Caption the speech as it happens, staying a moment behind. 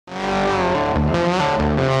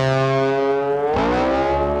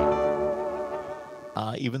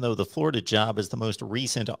even though the Florida job is the most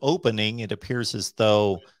recent opening, it appears as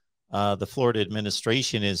though the Florida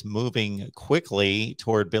administration is moving quickly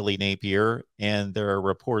toward Billy Napier, and there are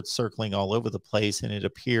reports circling all over the place, and it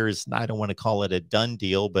appears, I don't want to call it a done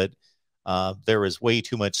deal, but there is way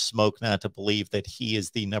too much smoke not to believe that he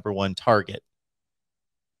is the number 1 target.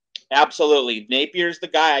 Absolutely. Napier's the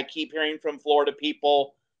guy. I keep hearing from Florida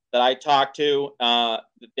people that I talk to.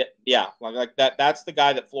 Yeah, like that. That's the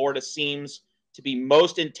guy that Florida seems to be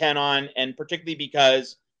most intent on, and particularly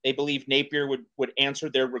because they believe Napier would answer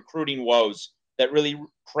their recruiting woes that really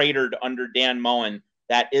cratered under Dan Mullen.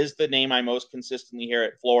 That is the name I most consistently hear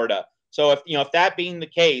at Florida. So if that being the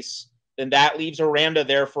case, then that leaves Aranda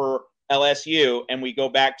there for LSU, and we go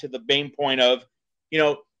back to the main point of,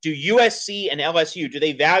 do USC and LSU, do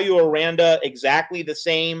they value Aranda exactly the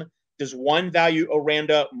same? Does one value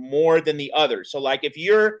Aranda more than the other? So, like, if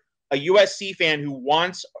you're a USC fan who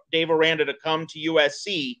wants Dave Aranda to come to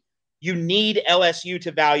USC, you need LSU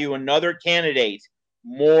to value another candidate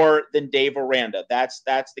more than Dave Aranda. That's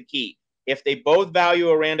the key. If they both value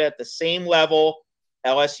Aranda at the same level,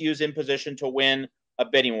 LSU is in position to win a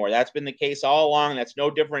bidding war. That's been the case all along. That's no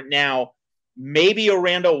different now. Maybe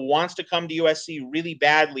Aranda wants to come to USC really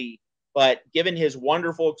badly, but given his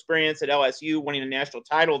wonderful experience at LSU, winning a national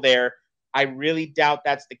title there, I really doubt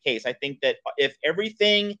that's the case. I think that if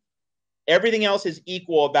everything else is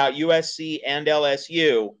equal about USC and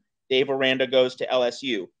LSU, Dave Aranda goes to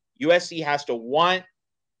LSU. USC has to want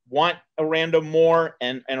Aranda more,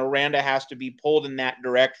 and Aranda has to be pulled in that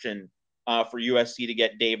direction for USC to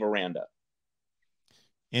get Dave Aranda.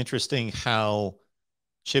 Interesting how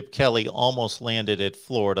Chip Kelly almost landed at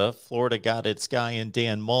Florida. Florida got its guy in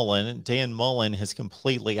Dan Mullen. Dan Mullen has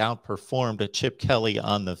completely outperformed Chip Kelly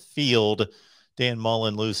on the field. Dan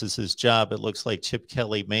Mullen loses his job. It looks like Chip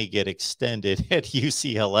Kelly may get extended at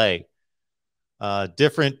UCLA.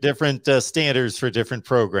 Different standards for different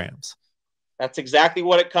programs. That's exactly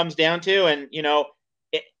what it comes down to. And,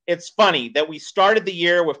 it's funny that we started the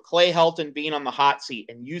year with Clay Helton being on the hot seat,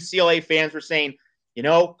 and UCLA fans were saying,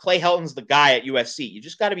 Clay Helton's the guy at USC. You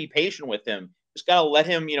just got to be patient with him. Just got to let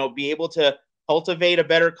him, be able to cultivate a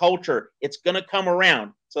better culture. It's going to come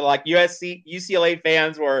around. So, like, UCLA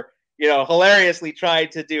fans were, hilariously trying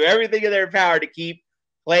to do everything in their power to keep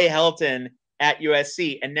Clay Helton at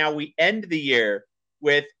USC. And now we end the year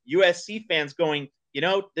with USC fans going,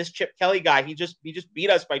 this Chip Kelly guy, he just beat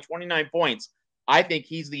us by 29 points. I think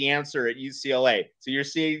he's the answer at UCLA. So you're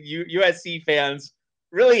seeing USC fans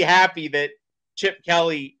really happy that Chip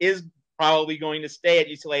Kelly is probably going to stay at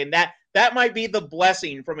UCLA. And that might be the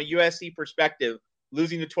blessing from a USC perspective,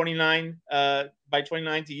 losing the 29 by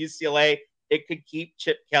 29 to UCLA. It could keep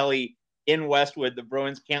Chip Kelly in Westwood. The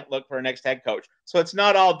Bruins can't look for a next head coach. So it's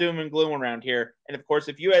not all doom and gloom around here. And of course,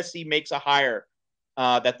 if USC makes a hire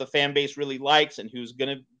that the fan base really likes and who's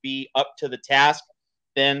going to be up to the task,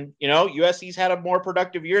 then, USC's had a more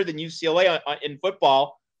productive year than UCLA in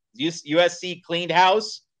football. USC cleaned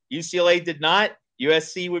house. UCLA did not.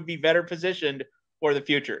 USC would be better positioned for the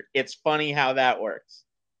future. It's funny how that works.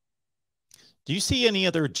 Do you see any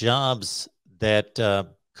other jobs that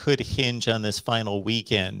could hinge on this final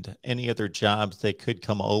weekend? Any other jobs that could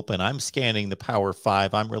come open? I'm scanning the Power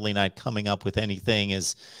Five. I'm really not coming up with anything.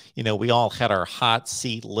 As we all had our hot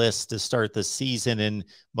seat list to start the season, and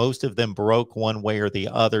most of them broke one way or the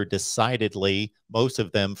other decidedly. Most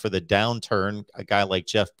of them for the downturn. A guy like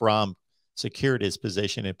Jeff Brom secured his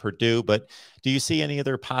position at Purdue. But do you see any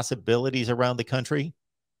other possibilities around the country?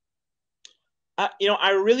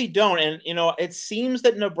 I really don't. And, it seems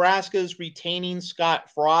that Nebraska is retaining Scott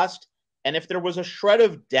Frost. And if there was a shred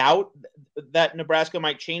of doubt that Nebraska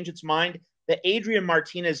might change its mind, the Adrian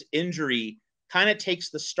Martinez injury kind of takes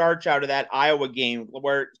the starch out of that Iowa game,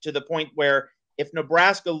 where to the point where if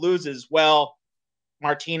Nebraska loses, well,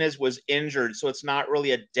 Martinez was injured. So it's not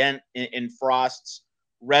really a dent in Frost's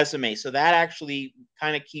resume. So that actually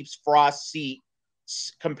kind of keeps Frost's seat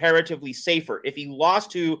comparatively safer.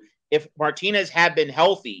 If Martinez had been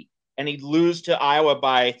healthy and he'd lose to Iowa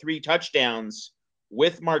by 3 touchdowns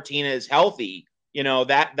with Martinez healthy,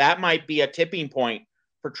 that might be a tipping point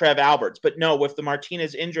for Trev Alberts. But no, with the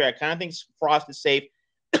Martinez injury, I kind of think Frost is safe.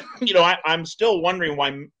 I'm still wondering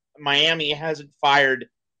why Miami hasn't fired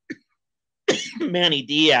Manny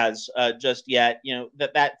Diaz just yet.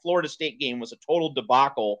 That Florida State game was a total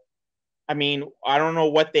debacle. I mean, I don't know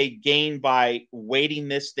what they gained by waiting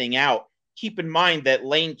this thing out. Keep in mind that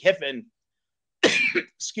Lane Kiffin,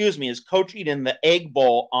 is coaching in the Egg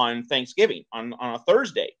Bowl on Thanksgiving on a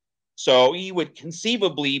Thursday. So he would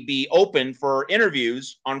conceivably be open for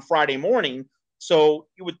interviews on Friday morning. So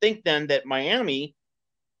you would think then that Miami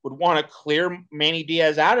would want to clear Manny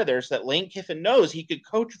Diaz out of there so that Lane Kiffin knows he could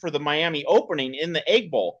coach for the Miami opening in the Egg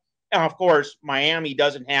Bowl. Now, of course, Miami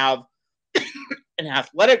doesn't have an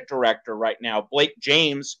athletic director right now. Blake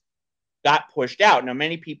James got pushed out. Now,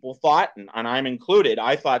 many people thought, and I'm included,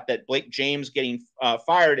 I thought that Blake James getting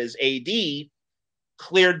fired as AD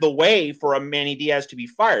cleared the way for a Manny Diaz to be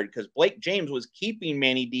fired, because Blake James was keeping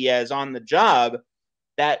Manny Diaz on the job.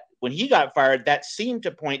 That when he got fired, that seemed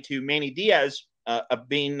to point to Manny Diaz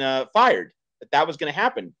being fired, that was going to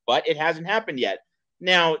happen, but it hasn't happened yet.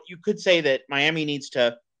 Now, you could say that Miami needs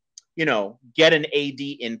to, get an AD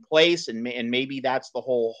in place, and maybe that's the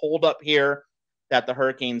whole holdup here, that the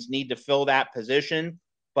Hurricanes need to fill that position.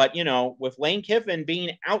 But, with Lane Kiffin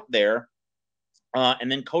being out there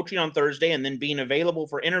and then coaching on Thursday and then being available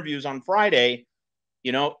for interviews on Friday,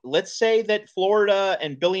 let's say that Florida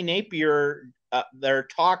and Billy Napier, their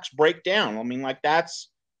talks break down. I mean,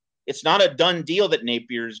 it's not a done deal that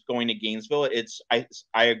Napier's going to Gainesville.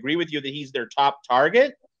 I agree with you that he's their top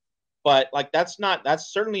target, but that's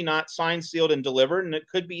certainly not signed, sealed, and delivered. And it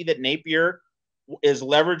could be that Napier is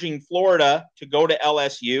leveraging Florida to go to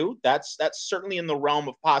LSU. That's certainly in the realm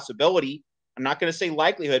of possibility. I'm not going to say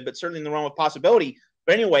likelihood, but certainly in the realm of possibility.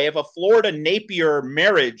 But anyway, if a Florida Napier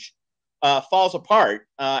marriage falls apart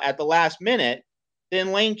at the last minute,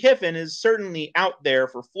 then Lane Kiffin is certainly out there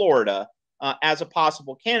for Florida as a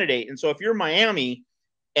possible candidate. And so if you're Miami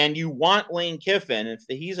and you want Lane Kiffin, if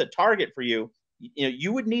he's a target for you,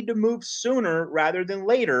 you would need to move sooner rather than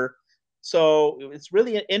later. So it's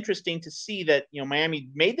really interesting to see that, Miami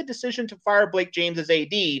made the decision to fire Blake James as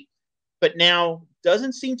AD, but now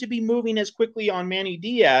doesn't seem to be moving as quickly on Manny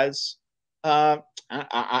Diaz. I'm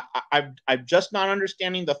just not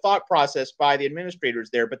understanding the thought process by the administrators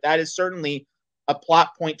there, but that is certainly a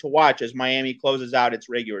plot point to watch as Miami closes out its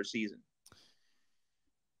regular season.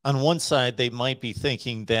 On one side, they might be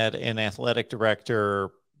thinking that an athletic director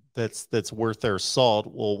that's worth their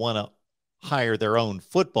salt will want to hire their own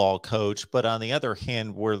football coach. But on the other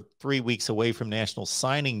hand, we're 3 weeks away from National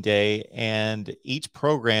Signing Day, and each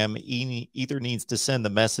program either needs to send the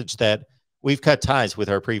message that we've cut ties with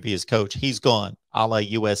our previous coach. He's gone, a la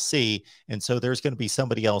USC. And so there's going to be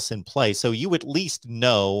somebody else in place. So you at least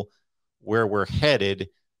know where we're headed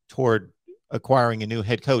toward acquiring a new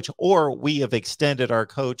head coach, or we have extended our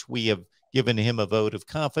coach. We have given him a vote of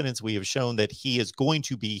confidence. We have shown that he is going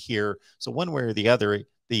to be here. So one way or the other,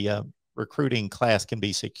 the recruiting class can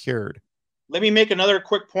be secured. Let me make another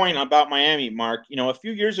quick point about Miami, Mark. A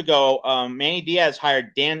few years ago, Manny Diaz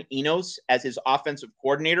hired Dan Enos as his offensive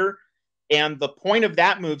coordinator. And the point of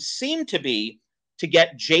that move seemed to be to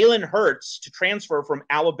get Jalen Hurts to transfer from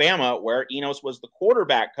Alabama, where Enos was the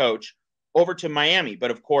quarterback coach, over to Miami. But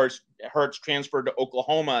of course, Hurts transferred to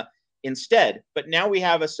Oklahoma instead. But now we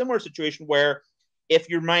have a similar situation where if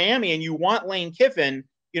you're Miami and you want Lane Kiffin,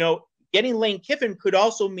 getting Lane Kiffin could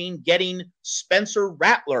also mean getting Spencer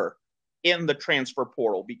Rattler in the transfer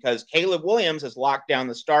portal, because Caleb Williams has locked down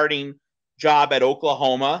the starting job at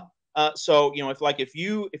Oklahoma. So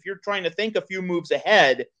if you're trying to think a few moves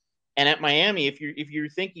ahead, and at Miami, if you're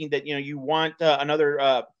thinking that you want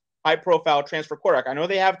another high-profile transfer quarterback, I know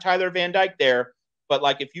they have Tyler Van Dyke there,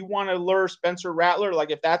 but if you want to lure Spencer Rattler,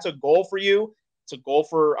 if that's a goal for you, it's a goal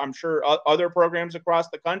for, I'm sure, other programs across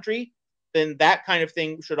the country, then that kind of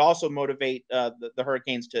thing should also motivate the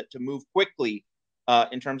Hurricanes to move quickly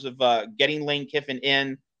in terms of getting Lane Kiffin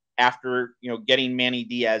in after getting Manny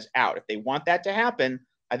Diaz out. If they want that to happen,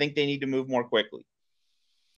 I think they need to move more quickly.